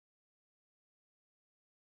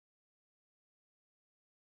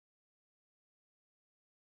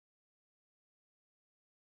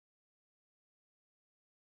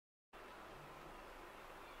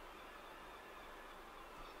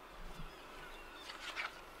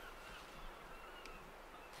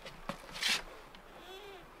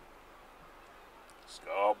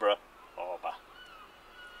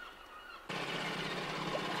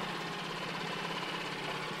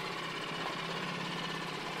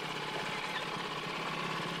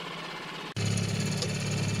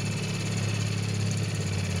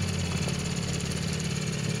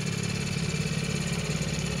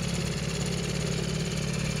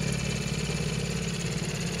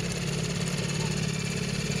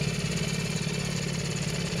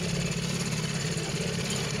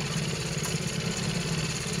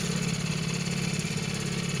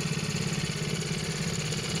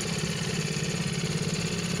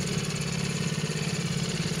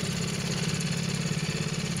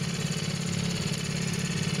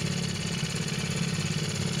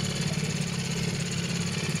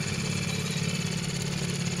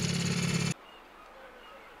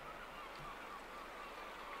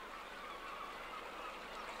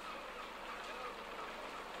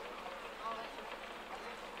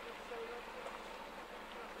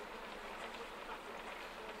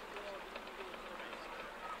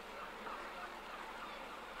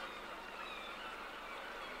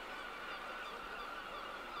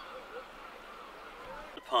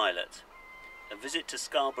pilot. A visit to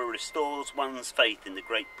Scarborough restores one's faith in the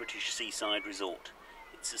great British seaside resort.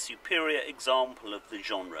 It's a superior example of the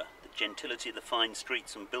genre. The gentility of the fine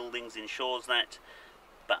streets and buildings ensures that,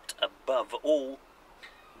 but above all,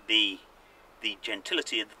 the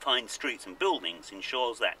gentility of the fine streets and buildings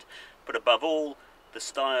ensures that, but above all, the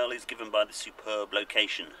style is given by the superb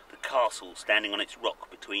location, the castle standing on its rock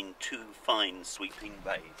between two fine sweeping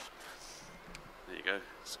bays. There you go,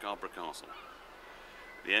 Scarborough Castle.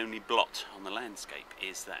 The only blot on the landscape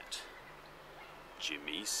is that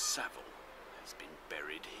Jimmy Savile has been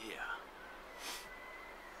buried here.